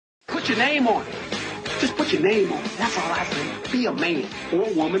your name on it. Just put your name on it. That's all I say. Be a man or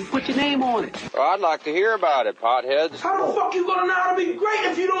a woman. Put your name on it. Well, I'd like to hear about it, potheads. How the fuck you gonna know how to be great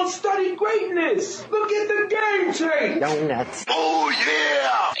if you don't study greatness? Look at the game tape. Donuts. Oh,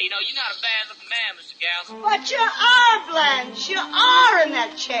 yeah. Hey, you're not a bad-looking man, Mr. Gals. But you are, Blanche. You are in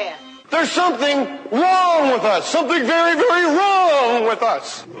that chair. There's something wrong with us. Something very, very wrong with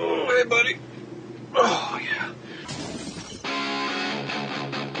us. Oh, hey, buddy. Oh, yeah.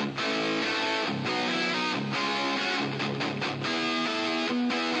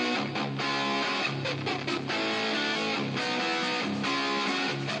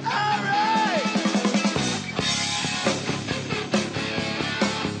 All right.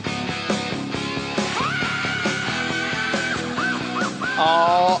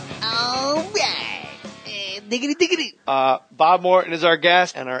 Diggity, diggity. Bob Morton is our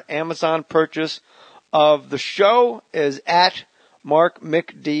guest, and our Amazon purchase of the show is at Mark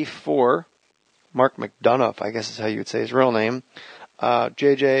McD4. Mark McDonough, I guess is how you would say his real name.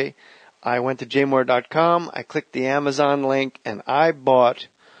 JJ, I went to jmore.com, I clicked the Amazon link, and I bought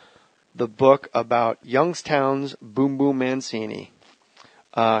the book about Youngstown's Boom Boom Mancini.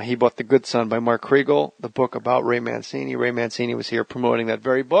 He bought The Good Son by Mark Kriegel, the book about Ray Mancini. Ray Mancini was here promoting that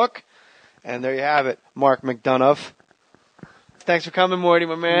very book. And there you have it, Mark McDonough. Thanks for coming, Morty,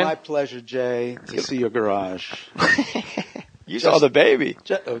 my man. My pleasure, Jay, to see your garage. You saw the baby.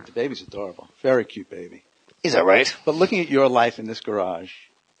 The baby's adorable. Very cute baby. Is that right? But looking at your life in this garage,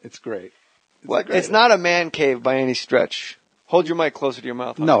 it's great. It's not a man cave by any stretch. Hold your mic closer to your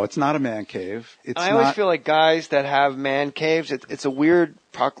mouth. No, it's not a man cave. I always feel like guys that have man caves, it's a weird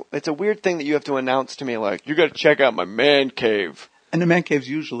thing that you have to announce to me, like, you got to check out my man cave. And the man cave's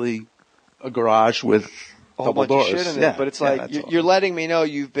usually a garage with a whole double bunch doors. of shit in it, but it's like you're letting me know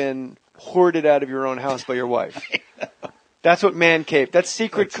you've been hoarded out of your own house by your wife. That's what man cave. That's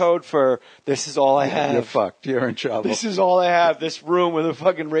secret code for this is all I have. You're fucked. You're in trouble. This is all I have. This room with a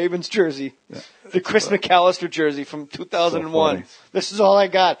fucking Ravens jersey. Yeah. The Chris McAllister jersey from 2001. So this is all I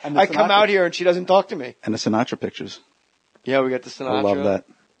got. I come out here and she doesn't talk to me. And the Sinatra pictures. Yeah, we got the Sinatra. I love that.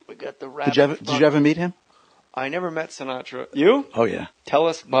 We got the rap. Did you ever meet him? I never met Sinatra. You? Oh, yeah. Tell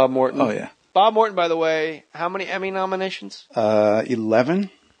us, Bob Morton. Oh, yeah. Bob Morton, by the way, how many Emmy nominations? 11.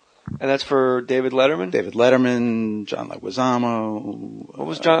 And that's for David Letterman? David Letterman, John Leguizamo. What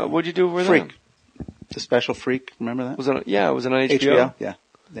was John? What'd you do with Freak. him? The Special Freak. Remember that? Was it on HBO? HBO,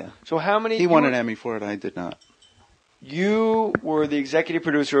 yeah. So how many? He won an Emmy for it. I did not. You were the executive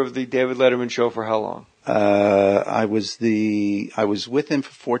producer of the David Letterman show for how long? I was with him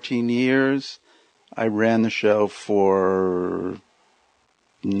for 14 years. I ran the show for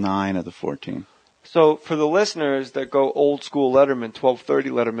 9 of the 14. So for the listeners that go old school Letterman, 12:30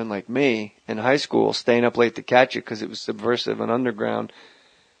 Letterman like me in high school, staying up late to catch it because it was subversive and underground,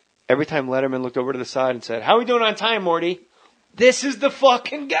 every time Letterman looked over to the side and said, "How we doing on time, Morty?" This is the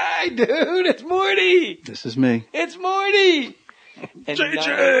fucking guy, dude. It's Morty. This is me. It's Morty. And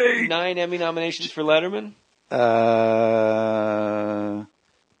JJ! 9 Emmy nominations for Letterman?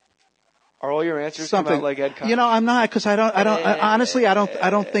 Are all your answers something come out like Ed Koch? I'm not, because I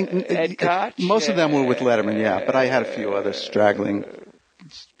don't think Ed Koch? Most of them were with Letterman, yeah, but I had a few other straggling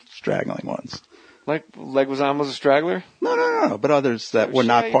ones. Like Leguizamo's a straggler? No, but others that were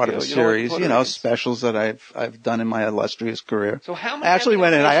not part of a series, specials that I've done in my illustrious career. So how many? I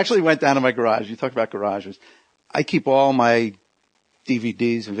actually went down to my garage. You talk about garages. I keep all my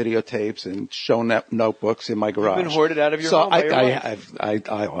DVDs and videotapes and show notebooks in my garage. You've been hoarded out of your home by your wife.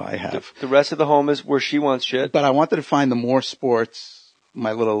 I have. The rest of the home is where she wants shit. But I wanted to find the Mohr Sports,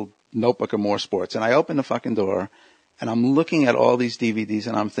 my little notebook of Mohr Sports, and I opened the fucking door, and I'm looking at all these DVDs,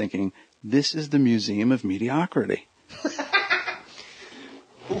 and I'm thinking, this is the Museum of Mediocrity.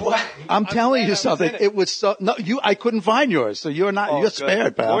 What? I'm telling you something. It was so I couldn't find yours, so you're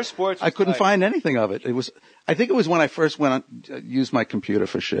spared, pal. Mohr Sports. I couldn't find anything of it. I think it was when I first used my computer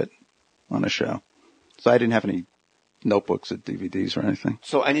for shit on a show, so I didn't have any notebooks or DVDs or anything.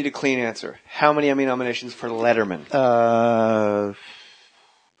 So I need a clean answer. How many Emmy nominations for Letterman?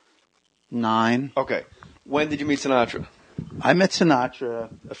 9. Okay. When did you meet Sinatra? I met Sinatra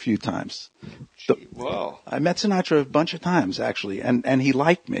a few times. Whoa. I met Sinatra a bunch of times, actually, and he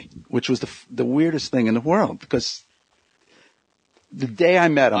liked me, which was the weirdest thing in the world, because the day I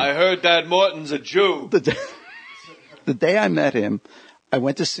met him... I heard that Morton's a Jew. The day I met him, I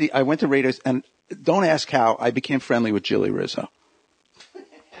went to Raiders, and don't ask how, I became friendly with Jilly Rizzo.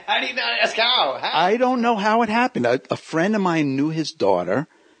 How do you not ask how? I don't know how it happened. A friend of mine knew his daughter,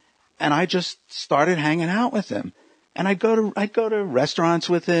 and I just started hanging out with him. And I'd go to restaurants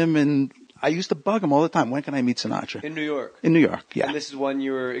with him, and I used to bug him all the time. When can I meet Sinatra? In New York. In New York, yeah. And this is when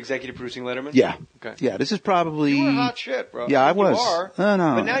you were executive producing Letterman? Yeah. Okay. Yeah, this is probably... You were hot shit, bro. Yeah, I was. You are.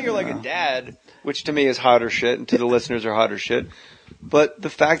 No. But now you're like a dad, which to me is hotter shit, and to the listeners are hotter shit. But the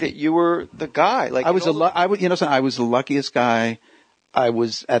fact that you were the guy, like I was the luckiest guy. I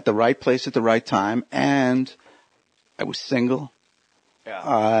was at the right place at the right time, and I was single. Yeah.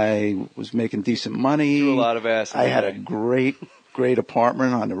 I was making decent money. Threw a lot of ass. I had a great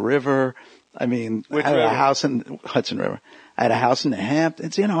apartment on the river. I mean, I had a house in Hudson River. I had a house in the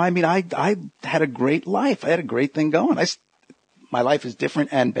Hamptons. You know, I mean, I had a great life. I had a great thing going. My life is different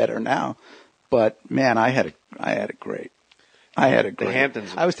and better now, but man, I had a great. The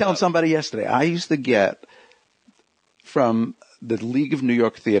Hamptons. I was telling somebody yesterday, I used to get from the League of New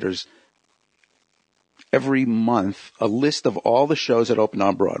York Theaters every month a list of all the shows that opened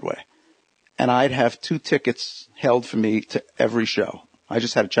on Broadway. And I'd have 2 tickets held for me to every show. I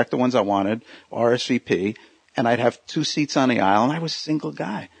just had to check the ones I wanted, RSVP, and I'd have 2 seats on the aisle, and I was a single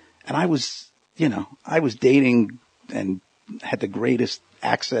guy. And I was dating and had the greatest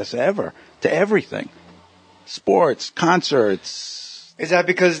access ever to everything. Sports, concerts. Is that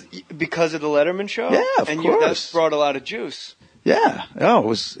because of the Letterman show? Yeah, of course. That's brought a lot of juice. Yeah. Oh, it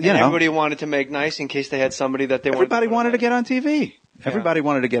was, everybody wanted to make nice in case they had somebody that they everybody wanted to get on TV. Yeah. Everybody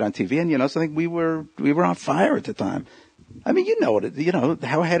wanted to get on TV, and so I think we were on fire at the time. I mean,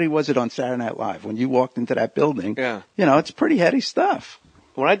 how heady was it on Saturday Night Live when you walked into that building? Yeah. It's pretty heady stuff.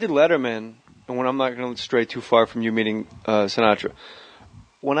 When I did Letterman, and when I'm not going to stray too far from you meeting Sinatra,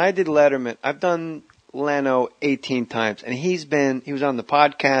 when I did Letterman, I've done Leno 18 times, and he was on the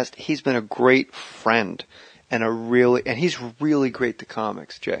podcast. He's been a great friend and he's really great to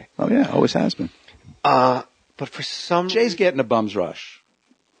comics, Jay. Oh yeah, always has been. But for some Jay's getting a bum's rush.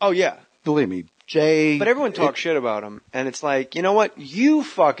 Oh yeah. Believe me, Jay. But everyone talks shit about him, and it's like, you know what? You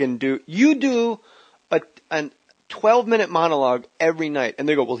fucking do. You do a 12-minute monologue every night, and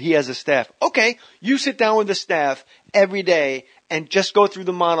they go, well, he has a staff. Okay, you sit down with the staff every day and just go through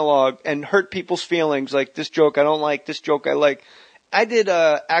the monologue and hurt people's feelings, like this joke I don't like, this joke I like. I did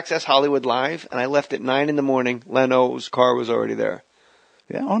Access Hollywood Live, and I left at 9 a.m. Leno's car was already there.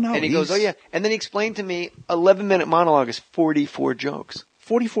 Yeah. Oh no. And he goes, oh yeah. And then he explained to me, 11-minute monologue is 44 jokes.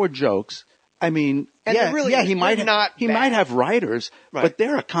 44 jokes. I mean, and he might have writers, right, but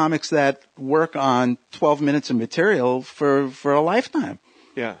there are comics that work on 12 minutes of material for a lifetime.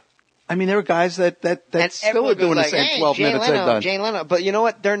 Yeah. I mean, there are guys that still are doing the same 12 minutes they've done. Jay Leno. But you know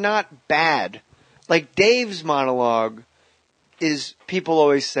what? They're not bad. Like Dave's monologue is, people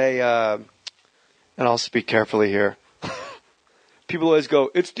always say, and I'll speak carefully here. People always go,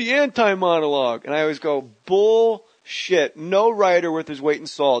 it's the anti-monologue. And I always go, bullshit. No writer worth his weight in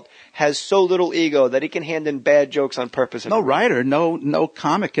salt has so little ego that he can hand in bad jokes on purpose. No writer, no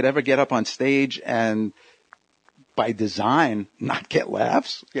comic could ever get up on stage and by design not get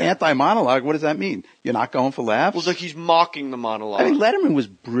laughs. Yeah. Anti-monologue, what does that mean? You're not going for laughs? Well, it's like he's mocking the monologue. I mean, Letterman was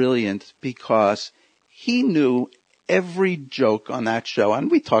brilliant because he knew every joke on that show,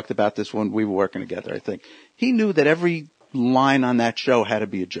 and we talked about this when we were working together, I think. He knew that every line on that show had to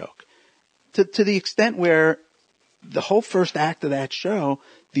be a joke. To the extent where the whole first act of that show,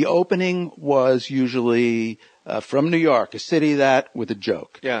 the opening was usually from New York, a city that with a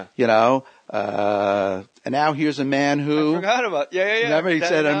joke. Yeah. And now here's a man who... I forgot about... Yeah. Remember, he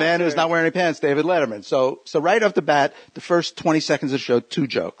said, a man who's not wearing any pants, David Letterman. So right off the bat, the first 20 seconds of the show, 2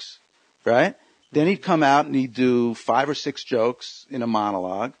 jokes, right? Then he'd come out and he'd do 5 or 6 jokes in a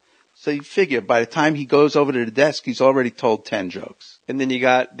monologue. So you figure by the time he goes over to the desk, he's already told 10 jokes. And then you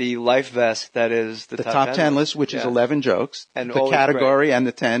got the life vest that is the top 10 list, which is 11 jokes. And the category and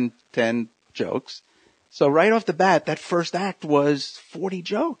the 10 jokes. So right off the bat, that first act was 40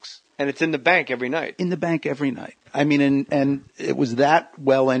 jokes. And it's in the bank every night. In the bank every night. I mean, and it was that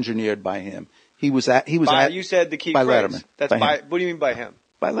well engineered by him. You said the key by phrase. Letterman. That's by what do you mean by him?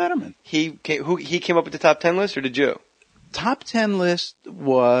 By Letterman. He came up with the top 10 list, or did you? Top 10 list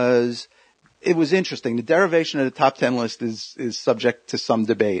was interesting. The derivation of the top 10 list is subject to some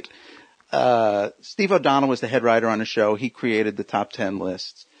debate. Steve O'Donnell was the head writer on the show. He created the top 10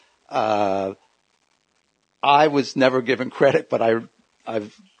 lists. I was never given credit, but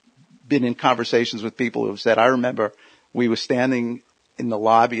I've been in conversations with people who have said, I remember we were standing in the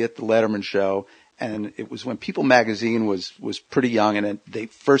lobby at the Letterman show, and it was when People magazine was pretty young, and they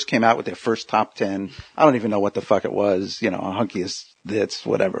first came out with their first top 10. I don't even know what the fuck it was, hunkiest dits,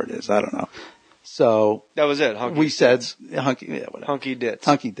 whatever it is. I don't know. So that was it. We said hunky, yeah, whatever. Hunky dits.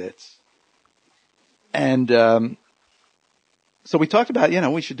 Hunky dits. And so we talked about,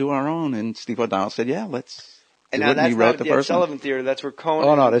 we should do our own, and Steve O'Donnell said, yeah, let's And now that's not at the Ed Sullivan Theater. That's where Conan.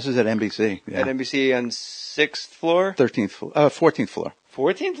 Oh, no, this is at NBC. Yeah. At NBC on 6th floor? 14th floor.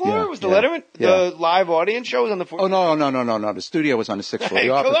 14th floor? Yeah, Was the Letterman? Yeah. The live audience show was on the 14th? Oh, no. The studio was on the 6th floor. Hey,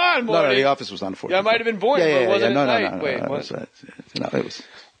 The office, come on, Morty. No, the office was on the 14th Yeah, I might have been born, but it wasn't at night. No, Wait, no, what? No, it was...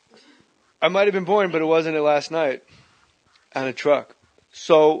 I might have been born, but it wasn't at last night on a truck.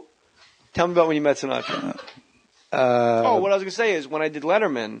 So, tell me about when you met Sinatra. What I was going to say is when I did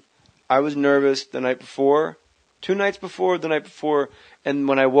Letterman, I was nervous the night before, 2 nights before, the night before, and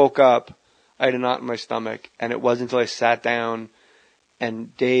when I woke up, I had a knot in my stomach, and it wasn't until I sat down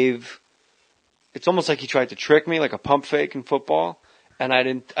and Dave, it's almost like he tried to trick me, like a pump fake in football, and I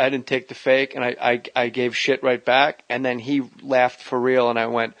didn't take the fake, and I gave shit right back, and then he laughed for real, and I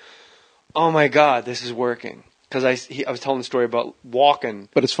went, oh my God, this is working. Because I was telling the story about walking.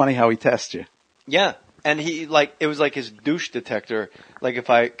 But it's funny how he tests you. Yeah. And it was like his douche detector. Like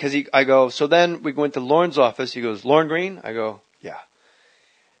I go, so then we went to Lorne's office. He goes, Lorne Green? I go, yeah.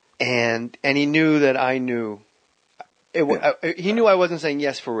 And he knew that I knew. He knew I wasn't saying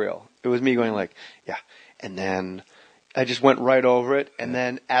yes for real. It was me going like, yeah. And then I just went right over it. And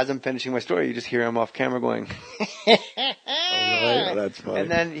then as I'm finishing my story, you just hear him off camera going, Oh, that's funny.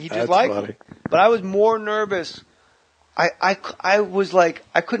 and then he just liked me. But I was more nervous. I was like,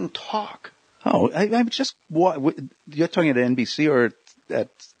 I couldn't talk. Oh, I'm just, you're talking at NBC or at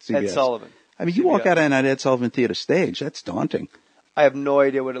CBS? Ed Sullivan. I mean, you walk out on that Ed Sullivan Theater stage, that's daunting. I have no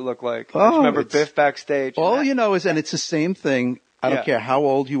idea what it looked like. I just remember Biff backstage. All you know is, and it's the same thing, I don't care how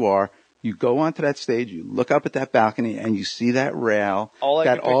old you are, you go onto that stage, you look up at that balcony, and you see that rail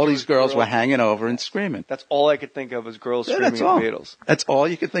that all these girls were hanging over and screaming. That's all I could think of was girls screaming at the Beatles. That's all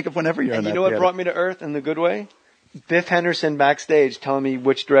you could think of whenever you're in that you know what theater. brought me to earth in the good way? Biff Henderson backstage telling me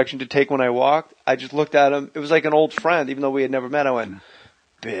which direction to take when I walked. I just looked at him. It was like an old friend, even though we had never met. I went,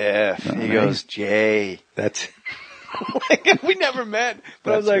 Biff. He goes, Jay. That's... we never met,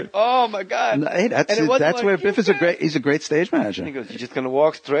 but I was like, "Oh my God!" No, hey, that's like, where Biff is he's a great stage manager. And he goes, "You're just gonna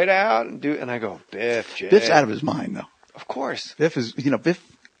walk straight out and do," and I go, "Biff, Jay." Biff's out of his mind, though. Of course, Biff is, Biff.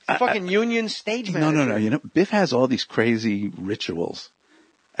 Fucking union stage manager. No. Biff has all these crazy rituals.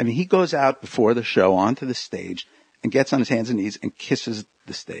 I mean, he goes out before the show onto the stage and gets on his hands and knees and kisses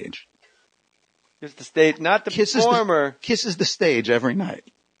the stage. Kisses the stage, not the performer. Kisses the stage every night.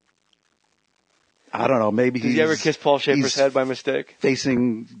 I don't know. Maybe Did you ever kiss Paul Schaefer's head by mistake?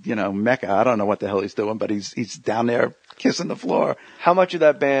 Facing, Mecca. I don't know what the hell he's doing, but he's down there kissing the floor. How much of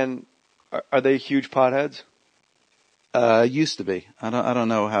that band are they huge potheads? Used to be. I don't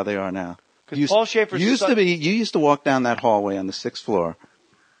know how they are now. Because Paul Schaefer's used to be. You used to walk down that hallway on the 6th floor.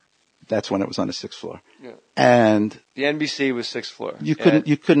 That's when it was on the 6th floor. Yeah. And the NBC was 6th floor. You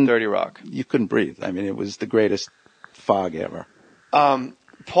couldn't 30 Rock. You couldn't breathe. I mean, it was the greatest fog ever.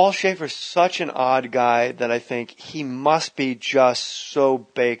 Paul Schaefer's such an odd guy that I think he must be just so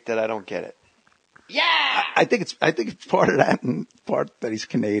baked that I don't get it. Yeah, I think it's part of that and part that he's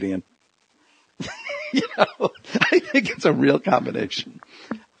Canadian. I think it's a real combination.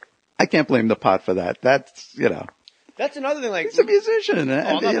 I can't blame the pot for that. That's That's another thing. Like he's a musician. I'm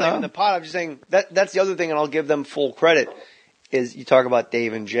not blaming the pot. I'm just saying that's the other thing, and I'll give them full credit. Is you talk about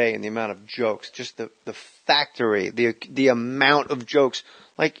Dave and Jay and the amount of jokes, just the factory, the amount of jokes.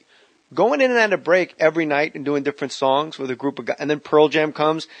 Like going in and out of break every night and doing different songs with a group of guys, and then Pearl Jam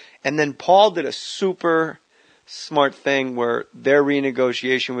comes, and then Paul did a super smart thing where their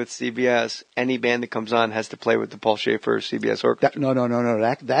renegotiation with CBS, any band that comes on has to play with the Paul Schaefer CBS orchestra. No.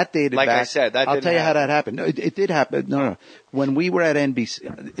 That dated like back. I said, that I'll tell you how that happened. No, it did happen. No. When we were at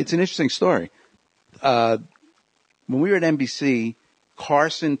NBC, it's an interesting story. When we were at NBC,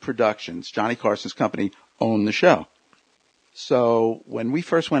 Carson Productions, Johnny Carson's company, owned the show. So when we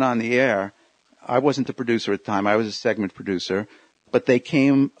first went on the air, I wasn't the producer at the time. I was a segment producer. But they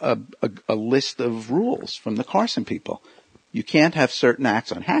came a list of rules from the Carson people. You can't have certain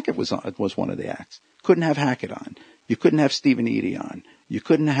acts on. Hackett was one of the acts. Couldn't have Hackett on. You couldn't have Stephen Eady on. You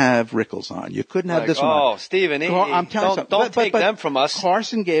couldn't have Rickles on. You couldn't have this one on. Oh, Stephen Eady. I'm telling you something. Don't take them from us.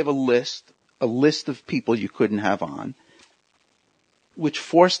 Carson gave a list of people you couldn't have on, which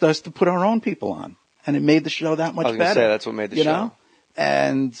forced us to put our own people on. And it made the show that much better. I was going to say, that's what made the show. Know?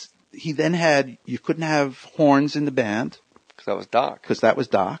 And he then you couldn't have horns in the band. Because that was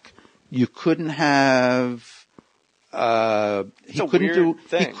Doc. You couldn't have, he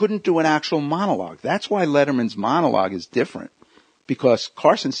couldn't do an actual monologue. That's why Letterman's monologue is different. Because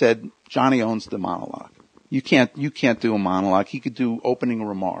Carson said, Johnny owns the monologue. You can't do a monologue. He could do opening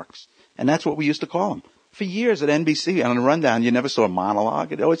remarks. And that's what we used to call him. For years at NBC, on the rundown, you never saw a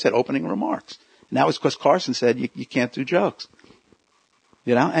monologue. It always said opening remarks. And that was because Carson said, you can't do jokes.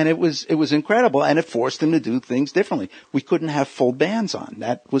 You know, and it was incredible, and it forced him to do things differently. We couldn't have full bands on.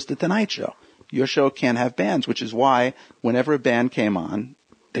 That was the Tonight Show. Your show can't have bands, which is why whenever a band came on,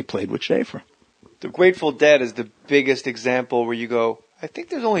 they played with Schaefer. The Grateful Dead is the biggest example where you go, I think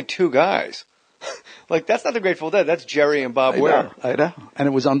there's only two guys. Like, that's not the Grateful Dead. That's Jerry and Bob Ware. I know. And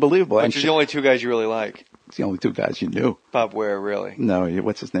it was unbelievable. Which is the only two guys you really like. It's the only two guys you knew. Bob Ware, really. No,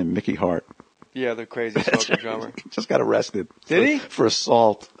 what's his name? Mickey Hart. Yeah, the crazy smoking drummer. Just got arrested. Did he? For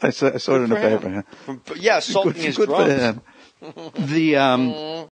assault. I saw it in the paper. Yeah, assaulting his drums. Good for him.